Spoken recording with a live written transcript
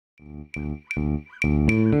Hi,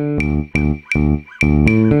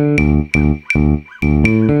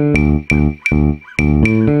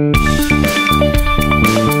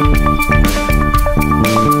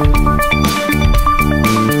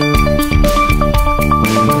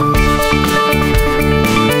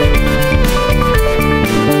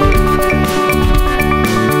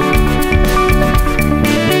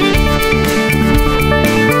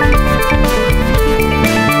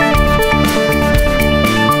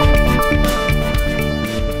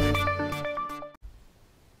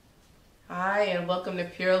 and welcome to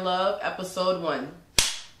Pure Love, Episode 1.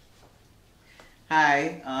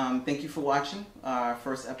 Hi, thank you for watching our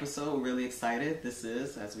first episode. We're really excited. This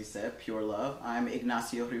is, as we said, Pure Love. I'm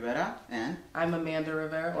Ignacio Rivera, and I'm Amanda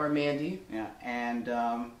Rivera, or Mandy. yeah, and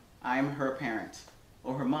I'm her parent,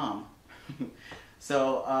 or her mom.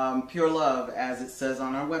 So, Pure Love, as it says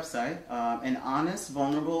on our website, an honest,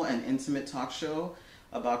 vulnerable, and intimate talk show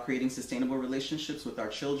about creating sustainable relationships with our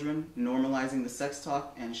children, normalizing the sex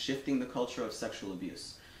talk, and shifting the culture of sexual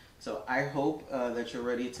abuse. So I hope that you're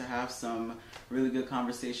ready to have some really good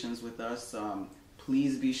conversations with us.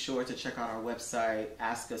 Please be sure to check out our website,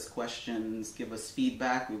 ask us questions, give us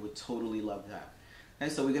feedback. We would totally love that.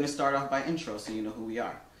 Okay, so we're going to start off by intro so you know who we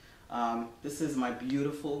are. This is my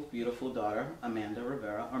beautiful, beautiful daughter, Amanda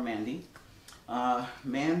Rivera, or Mandy.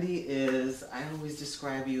 Mandy is, I always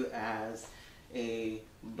describe you as a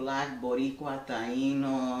black Boricua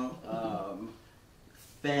Taino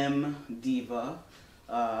femme diva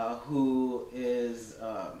who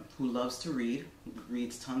loves to read,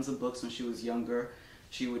 reads tons of books. When she was younger,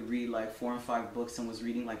 she would read like 4 and 5 books and was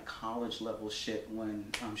reading like college level shit when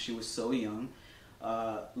she was so young.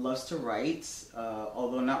 Loves to write,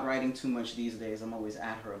 although not writing too much these days. I'm always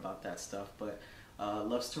at her about that stuff, but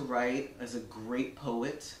loves to write, is a great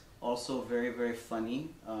poet, also very, very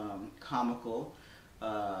funny, comical,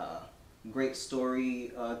 great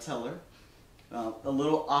story teller. A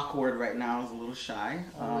little awkward right now, is a little shy.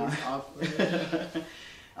 Always awkward.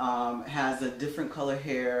 Has a different color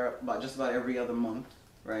hair just about every other month,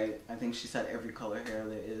 right? I think she's had every color hair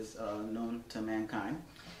that is known to mankind.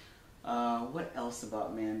 What else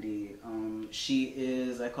about Mandy? She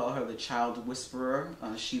is, I call her the child whisperer.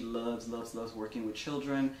 She loves working with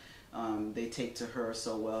children. They take to her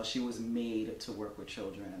so well. She was made to work with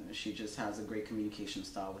children. She just has a great communication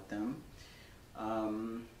style with them.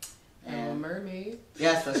 And a mermaid.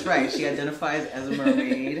 Yes, that's right. She identifies as a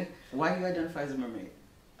mermaid. Why do you identify as a mermaid?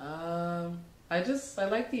 I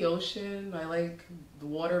like the ocean. I like the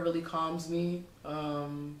water. Really calms me.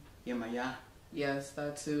 Yamaya. Yes,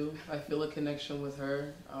 that too. I feel a connection with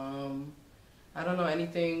her. I don't know,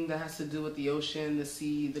 anything that has to do with the ocean, the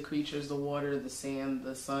sea, the creatures, the water, the sand,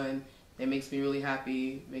 the sun. It makes me really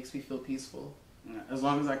happy. Makes me feel peaceful. As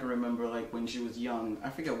long as I can remember, like when she was young, I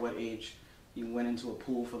forget what age, you went into a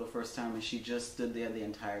pool for the first time and she just stood there the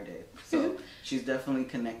entire day. So she's definitely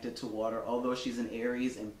connected to water, although she's an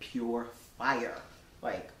Aries and pure fire.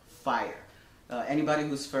 Like fire. Anybody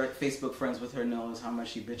who's Facebook friends with her knows how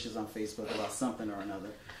much she bitches on Facebook about something or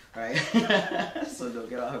another, right? So don't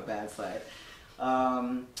get on her bad side.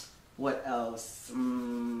 What else?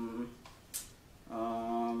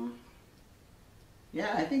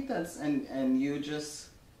 Yeah, I think that's, and you just,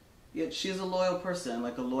 yeah, she's a loyal person,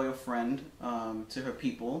 like a loyal friend to her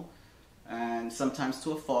people, and sometimes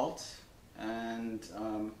to a fault, and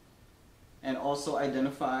also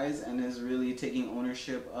identifies and is really taking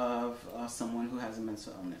ownership of someone who has a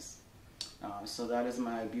mental illness. So that is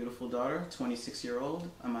my beautiful daughter, 26-year-old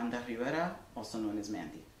Amanda Rivera, also known as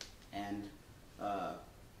Mandy, and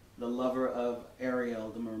the lover of Ariel,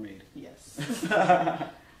 the mermaid. Yes.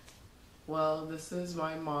 Well, this is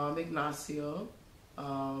my mom, Ignacio.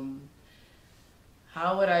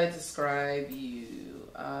 How would I describe you?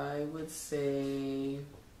 I would say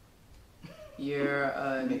you're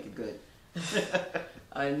a... Make it good.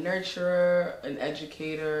 A nurturer, an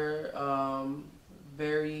educator,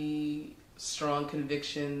 very strong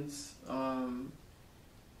convictions.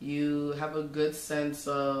 You have a good sense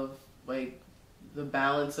of like the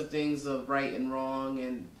balance of things, of right and wrong,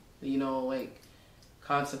 and you know, like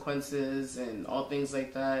consequences and all things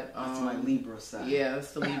like that. That's my Libra side. Yeah,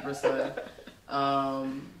 that's the Libra side. I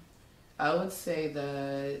would say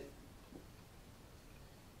that,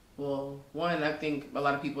 well, one, I think a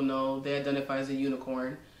lot of people know they identify as a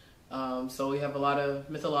unicorn. So we have a lot of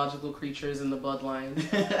mythological creatures in the bloodline.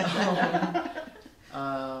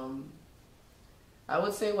 I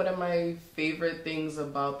would say one of my favorite things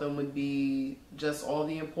about them would be just all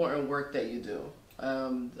the important work that you do.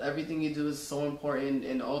 Everything you do is so important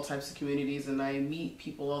in all types of communities, and I meet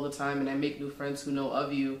people all the time and I make new friends who know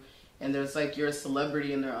of you, and there's like you're a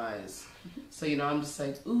celebrity in their eyes. So, you know, I'm just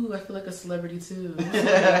like, ooh, I feel like a celebrity too.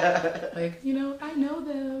 Like, you know, I know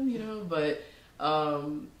them, you know, but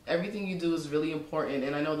everything you do is really important.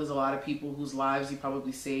 And I know there's a lot of people whose lives you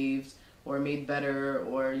probably saved or made better,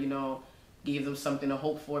 or, you know, gave them something to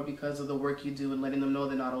hope for because of the work you do, and letting them know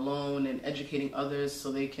they're not alone, and educating others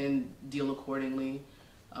so they can deal accordingly.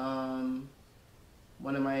 One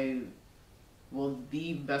of my, well,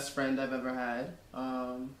 the best friend I've ever had,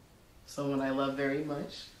 someone I love very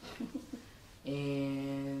much,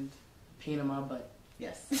 and pain in my butt.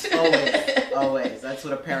 Yes, always, always. That's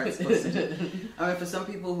what a parent's supposed to do. I mean, for some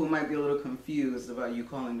people who might be a little confused about you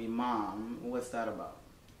calling me mom, what's that about?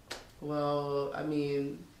 Well, I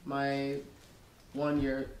mean,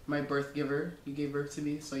 you're my birth giver. You gave birth to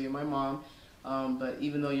me, so you're my mom. But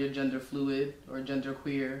even though you're gender fluid or gender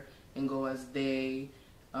queer and go as they,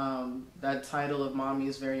 that title of mommy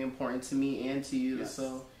is very important to me and to you. Yes.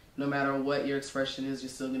 So no matter what your expression is, you're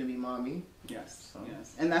still going to be mommy. Yes, So.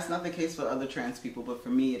 yes. And that's not the case for other trans people, but for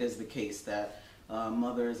me it is the case that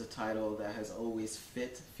mother is a title that has always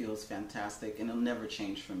fit, feels fantastic, and it'll never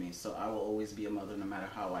change for me. So I will always be a mother no matter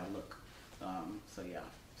how I look. So yeah,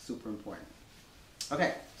 super important.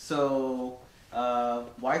 Okay, so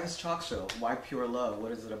why this talk show? Why Pure Love?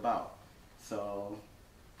 What is it about? So,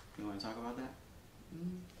 you want to talk about that?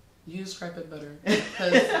 You describe it better.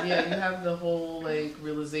 Because, yeah, you have the whole, like,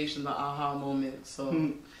 realization, the aha moment. So I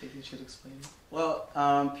think you should explain it. Well,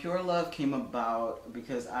 Pure Love came about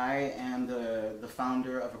because I am the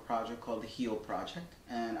founder of a project called the Heal Project.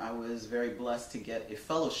 And I was very blessed to get a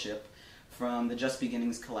fellowship from the Just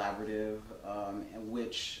Beginnings Collaborative,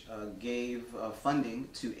 which gave funding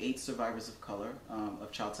to 8 survivors of color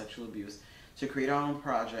of child sexual abuse to create our own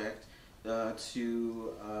project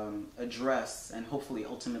to address and hopefully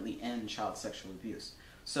ultimately end child sexual abuse.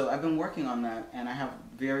 So I've been working on that, and I have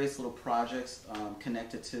various little projects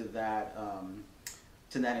connected to that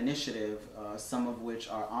initiative, some of which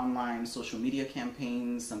are online social media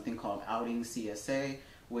campaigns, something called Outing CSA,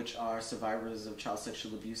 which are survivors of child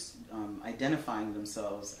sexual abuse identifying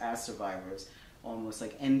themselves as survivors, almost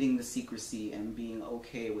like ending the secrecy and being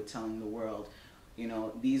okay with telling the world, you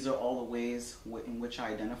know, these are all the ways in which I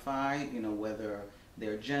identify, you know, whether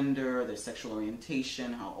their gender, their sexual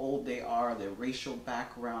orientation, how old they are, their racial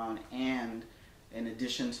background, and in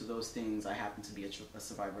addition to those things, I happen to be a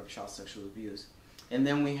survivor of child sexual abuse. And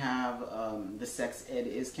then we have the Sex Ed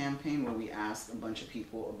Is campaign, where we ask a bunch of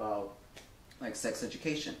people about like sex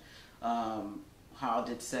education. How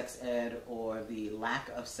did sex ed or the lack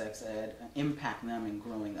of sex ed impact them in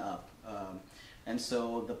growing up? And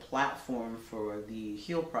so the platform for the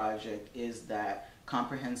HEAL project is that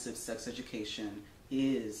comprehensive sex education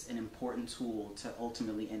is an important tool to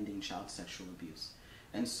ultimately ending child sexual abuse.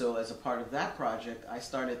 And so as a part of that project, I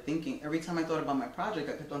started thinking, every time I thought about my project,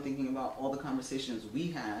 I kept on thinking about all the conversations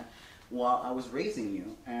we had while I was raising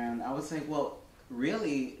you. And I was like, well,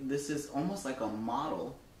 really, this is almost like a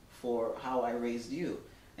model for how I raised you.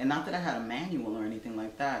 And not that I had a manual or anything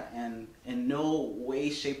like that, and in no way,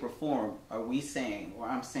 shape, or form are we saying, or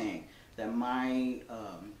I'm saying, that my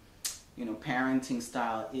parenting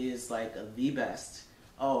style is like the best.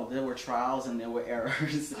 Oh, there were trials and there were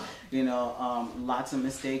errors, lots of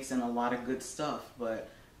mistakes and a lot of good stuff. But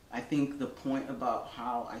I think the point about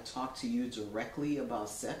how I talk to you directly about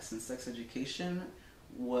sex and sex education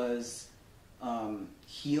was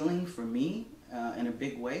healing for me in a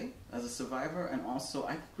big way as a survivor, and also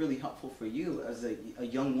I think really helpful for you as a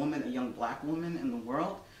young woman, a young black woman in the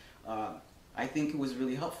world. I think it was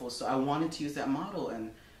really helpful. So I wanted to use that model,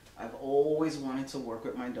 and I've always wanted to work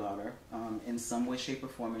with my daughter in some way, shape, or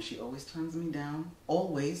form, and she always turns me down,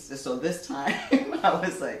 always. So this time I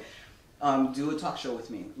was like, do a talk show with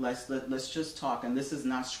me. Let's just talk. And this is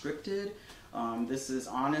not scripted. This is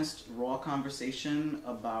honest, raw conversation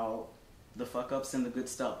about the fuck-ups and the good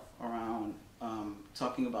stuff around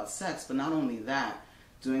talking about sex. But not only that,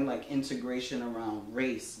 doing like integration around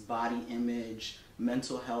race, body image,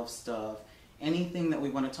 mental health stuff, anything that we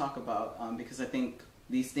want to talk about, because I think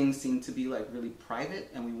these things seem to be like really private,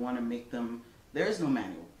 and we want to make them, there is no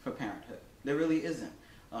manual for parenthood. There really isn't.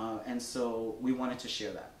 And so we wanted to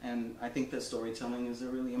share that. And I think that storytelling is a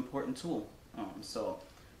really important tool. So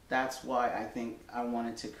that's why I think I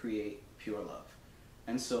wanted to create Pure Love.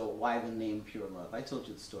 And so why the name Pure Love? I told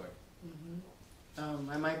you the story. Mm-hmm.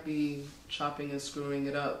 I might be chopping and screwing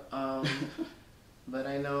it up, but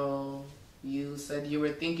I know you said you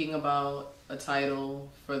were thinking about a title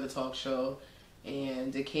for the talk show,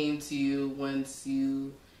 and it came to you once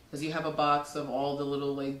because you have a box of all the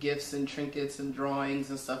little like gifts and trinkets and drawings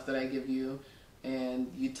and stuff that I give you,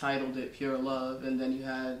 and you titled it Pure Love, and then you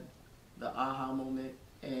had the aha moment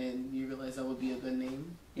and you realize that would be a good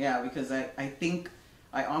name? Yeah, because I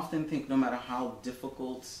often think no matter how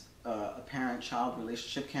difficult a parent-child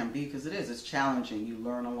relationship can be, because it's challenging, you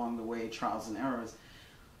learn along the way, trials and errors,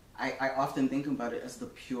 I often think about it as the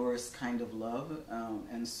purest kind of love.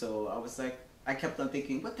 And so I was like, I kept on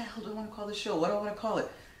thinking, what the hell do I want to call this show? What do I want to call it?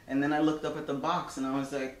 And then I looked up at the box and I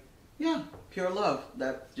was like, yeah, pure love.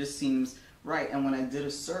 That just seems right. And when I did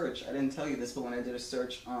a search, I didn't tell you this, but when I did a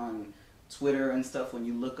search on Twitter and stuff, when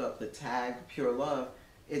you look up the tag pure love,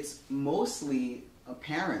 it's mostly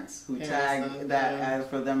parents who tag that as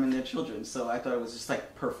for them and their children. So I thought it was just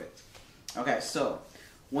like perfect. Okay, so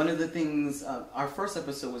one of the things, our first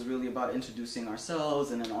episode was really about introducing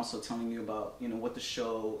ourselves and then also telling you about, what the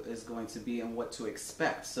show is going to be and what to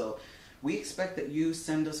expect. So we expect that you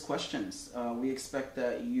send us questions. We expect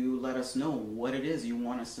that you let us know what it is you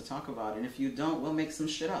want us to talk about. And if you don't, we'll make some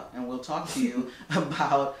shit up and we'll talk to you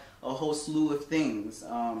about a whole slew of things.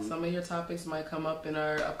 Some of your topics might come up in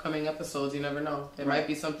our upcoming episodes. You never know. It might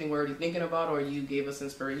be something we're already thinking about, or you gave us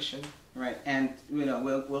inspiration. Right, and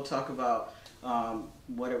we'll talk about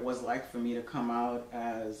what it was like for me to come out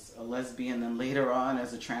as a lesbian, and later on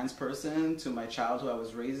as a trans person to my child who I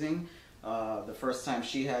was raising. The first time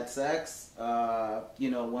she had sex,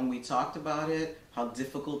 when we talked about it, how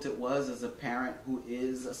difficult it was as a parent who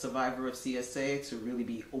is a survivor of CSA to really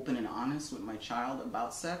be open and honest with my child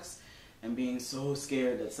about sex, and being so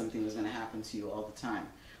scared that something was going to happen to you all the time.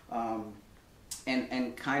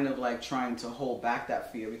 And kind of like trying to hold back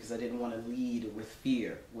that fear because I didn't want to lead with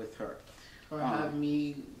fear with her. Or have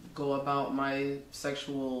me go about my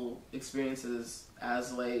sexual experiences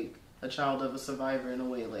as like a child of a survivor in a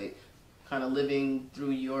way, like kind of living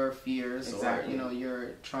through your fears or, your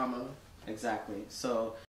trauma. Exactly.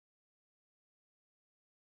 So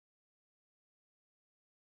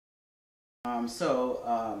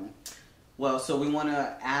so we want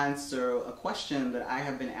to answer a question that I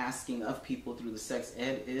have been asking of people through the Sex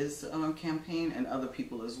Ed Is campaign and other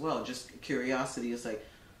people as well. Just curiosity is like,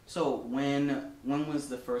 so when was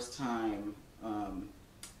the first time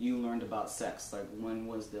you learned about sex? Like, when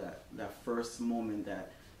was that first moment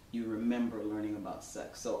that you remember learning about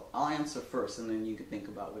sex? So I'll answer first and then you can think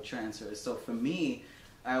about what your answer is. So for me,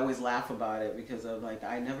 I always laugh about it because I'm like,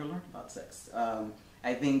 I never learned about sex.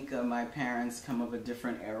 I think my parents come of a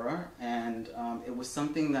different era, and it was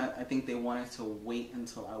something that I think they wanted to wait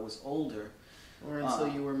until I was older. Or until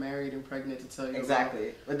you were married and pregnant to tell you exactly.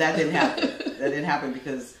 about. But that didn't happen. That didn't happen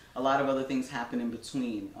because a lot of other things happened in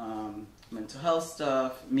between. Mental health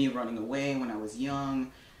stuff, me running away when I was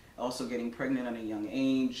young, also getting pregnant at a young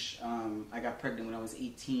age. I got pregnant when I was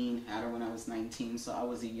 18, had her when I was 19, so I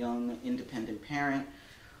was a young, independent parent.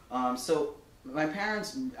 So my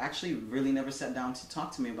parents actually really never sat down to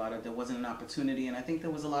talk to me about it. There wasn't an opportunity, and I think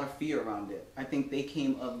there was a lot of fear around it. I think they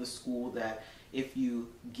came of the school that if you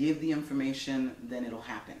give the information, then it'll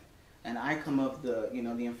happen. And I come of the,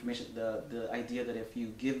 the information, the idea that if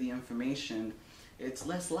you give the information, it's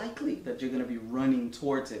less likely that you're going to be running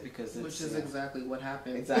towards it because it's... Which is exactly what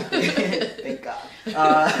happened. Exactly. Thank God.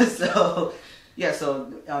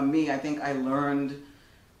 Me, I think I learned...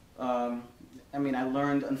 I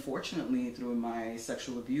learned, unfortunately, through my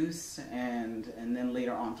sexual abuse and then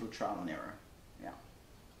later on through trial and error. Yeah.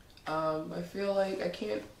 I feel like I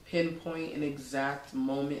can't pinpoint an exact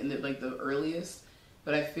moment in the earliest,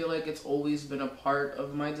 but I feel like it's always been a part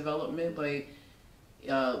of my development. Like,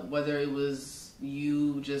 whether it was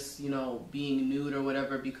you just, being nude or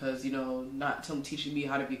whatever because, not teaching me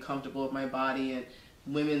how to be comfortable with my body and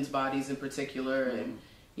women's bodies in particular.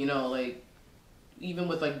 Mm-hmm. And, even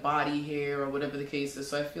with body hair or whatever the case is.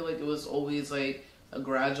 So I feel like it was always a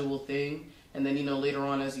gradual thing. And then, later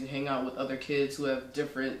on as you hang out with other kids who have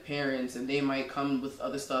different parents and they might come with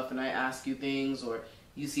other stuff and I ask you things, or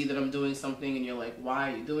you see that I'm doing something and you're like,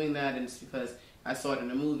 why are you doing that? And it's because I saw it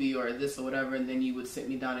in a movie or this or whatever, and then you would sit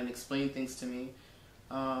me down and explain things to me.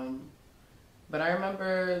 But I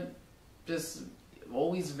remember just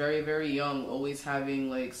always very, very young, always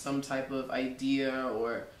having some type of idea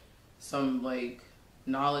or some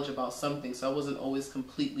knowledge about something, so I wasn't always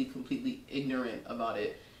completely ignorant about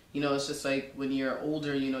it. It's just when you're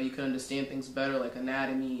older, you can understand things better, like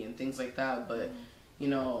anatomy and things like that, but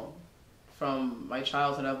from my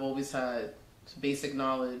childhood I've always had basic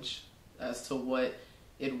knowledge as to what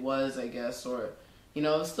it was, I guess, or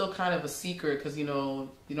it's still kind of a secret because you don't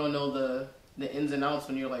know the ins and outs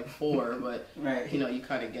when you're like 4, but right. you know, you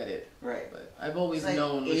kind of get it. Right. But I've always like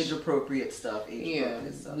known age appropriate stuff.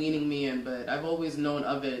 Leaning me in, but I've always known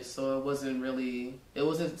of it, so it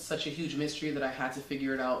wasn't such a huge mystery that I had to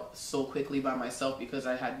figure it out so quickly by myself because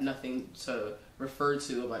I had nothing to refer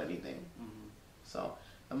to about anything. Mm-hmm. So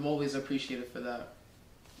I'm always appreciative for that.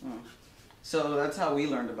 Mm. So that's how we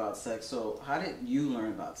learned about sex. So how did you learn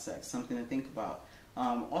about sex? Something to think about.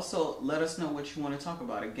 Also, let us know what you want to talk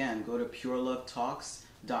about. Again, go to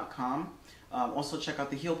purelovetalks.com. Also, check out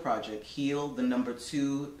the Heal Project,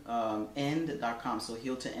 end.com. So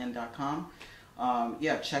heal2end.com.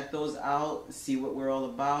 Yeah, check those out. See what we're all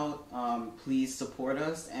about. Please support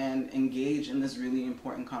us and engage in this really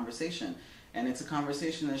important conversation. And it's a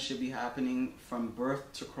conversation that should be happening from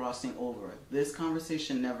birth to crossing over. This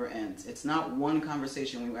conversation never ends. It's not one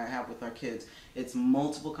conversation we have with our kids. It's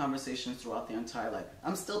multiple conversations throughout their entire life.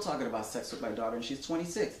 I'm still talking about sex with my daughter, and she's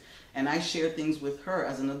 26. And I share things with her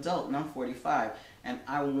as an adult, and I'm 45. And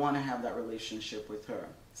I want to have that relationship with her.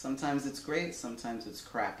 Sometimes it's great, sometimes it's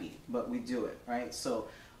crappy. But we do it, right? So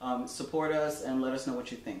support us and let us know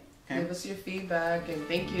what you think. Okay? Give us your feedback, and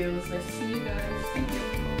thank you. It's nice to see you guys. Thank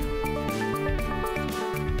you.